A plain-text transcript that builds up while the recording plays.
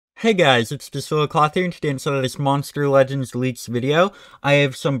Hey guys, it's Cloth here, and today instead of this Monster Legends leaks video, I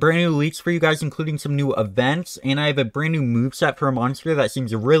have some brand new leaks for you guys, including some new events, and I have a brand new moveset for a monster that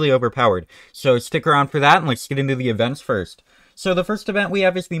seems really overpowered. So stick around for that, and let's get into the events first. So the first event we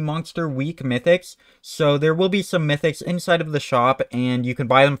have is the Monster Week Mythics. So there will be some Mythics inside of the shop, and you can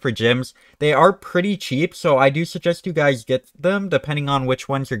buy them for gyms. They are pretty cheap, so I do suggest you guys get them, depending on which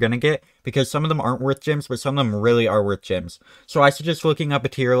ones you're gonna get, because some of them aren't worth gyms, but some of them really are worth gyms. So I suggest looking up a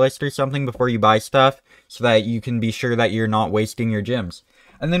tier list or something before you buy stuff, so that you can be sure that you're not wasting your gyms.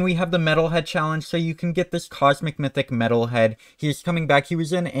 And then we have the Metalhead Challenge, so you can get this Cosmic Mythic Metalhead. He's coming back. He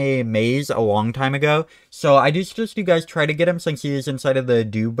was in a maze a long time ago, so I do suggest you guys try to get him since he is inside of the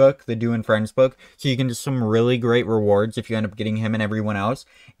Do book, the Do and Friends book, so you can do some really great rewards if you end up getting him and everyone else.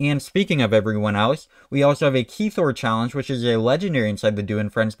 And speaking of everyone else, we also have a Keythor Challenge, which is a legendary inside the Do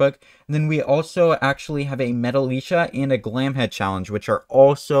and Friends book. And then we also actually have a Metalisha and a Glamhead Challenge, which are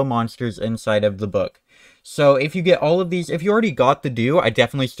also monsters inside of the book. So if you get all of these, if you already got the Do, I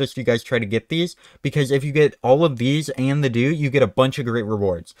definitely suggest you guys try to get these, because if you get all of these and the Do, you get a bunch of great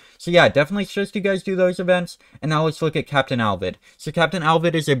rewards. So yeah, definitely suggest you guys do those events. And now let's look at Captain Alvid. So Captain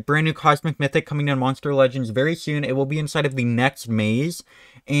Alvid is a brand new Cosmic Mythic coming to Monster Legends very soon. It will be inside of the next maze,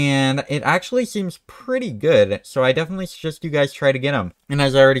 and it actually seems pretty good. So I definitely suggest you guys try to get him. And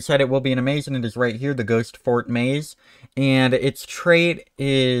as I already said, it will be in a maze, and it is right here, the Ghost Fort Maze. And its trait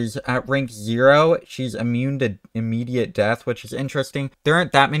is at rank 0. She's immune to immediate death, which is interesting. There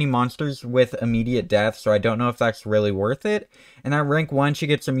aren't that many monsters with immediate death, so I don't know if that's really worth it. And at rank 1, she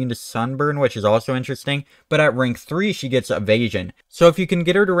gets immune to sunburn, which is also interesting. But at rank 3, she gets evasion. So if you can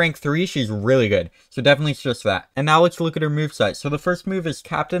get her to rank 3, she's really good. So definitely just that. And now let's look at her moveset. So the first move is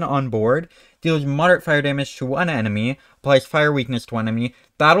Captain on Board. Deals moderate fire damage to one enemy. Applies fire weakness to one enemy.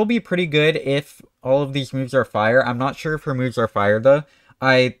 That'll be pretty good if all of these moves are fire. I'm not sure if her moves are fire though.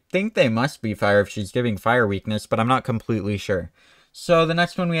 I think they must be fire if she's giving fire weakness, but I'm not completely sure. So the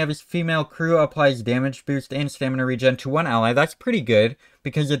next one we have is Female Crew. Applies damage boost and stamina regen to one ally. That's pretty good,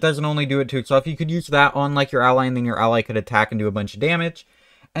 because it doesn't only do it to itself. You could use that on like your ally, and then your ally could attack and do a bunch of damage.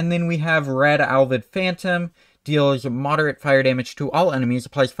 And then we have Red Alvid Phantom. Deals moderate fire damage to all enemies,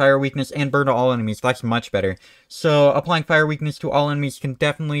 applies fire weakness, and burn to all enemies. That's much better. So applying fire weakness to all enemies can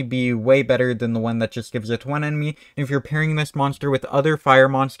definitely be way better than the one that just gives it to one enemy. And if you're pairing this monster with other fire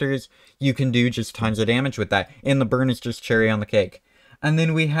monsters, you can do just tons of damage with that. And the burn is just cherry on the cake. And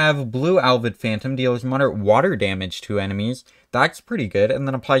then we have Blue Alvid Phantom. Deals moderate water damage to enemies. That's pretty good. And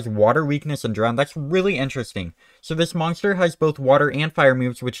then applies water weakness and drown. That's really interesting. So this monster has both water and fire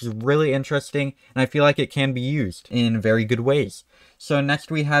moves, which is really interesting. And I feel like it can be used in very good ways. So next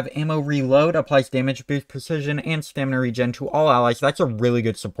we have Ammo Reload. Applies damage boost, precision, and stamina regen to all allies. That's a really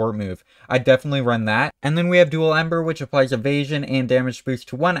good support move. I'd definitely run that. And then we have Dual Ember, which applies evasion and damage boost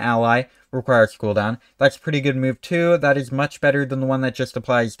to one ally. Requires cooldown. That's a pretty good move too. That is much better than the one that just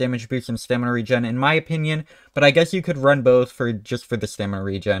applies damage boost and stamina regen in my opinion. But I guess you could run both for the stamina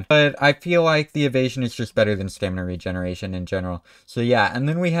regen. But I feel like the evasion is just better than stamina regeneration in general. So yeah, and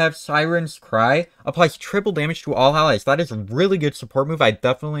then we have Siren's Cry. Applies triple damage to all allies. That is a really good support move. I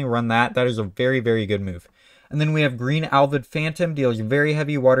definitely run that. That is a very, very good move. And then we have Green Alvid Phantom. Deals very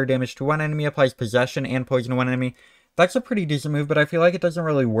heavy water damage to one enemy. Applies possession and poison to one enemy. That's a pretty decent move, but I feel like it doesn't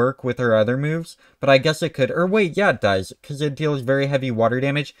really work with her other moves. But I guess it could. Or wait, yeah, it does. Because it deals very heavy water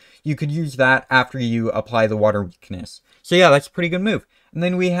damage. You could use that after you apply the water weakness. So yeah, that's a pretty good move. And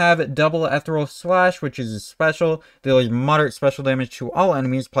then we have Double Ethereal Slash, which is a special. Deals moderate special damage to all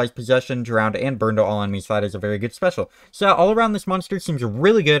enemies. Applies possession, drowned, and burn to all enemies. That is a very good special. So yeah, all around this monster seems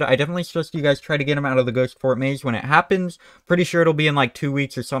really good. I definitely suggest you guys try to get him out of the Ghost Fort Maze when it happens. Pretty sure it'll be in like 2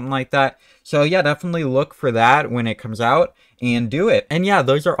 weeks or something like that. So yeah, definitely look for that when it comes out and do it. And yeah,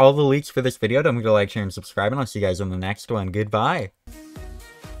 those are all the leaks for this video. Don't forget to like, share, and subscribe, and I'll see you guys in the next one. Goodbye.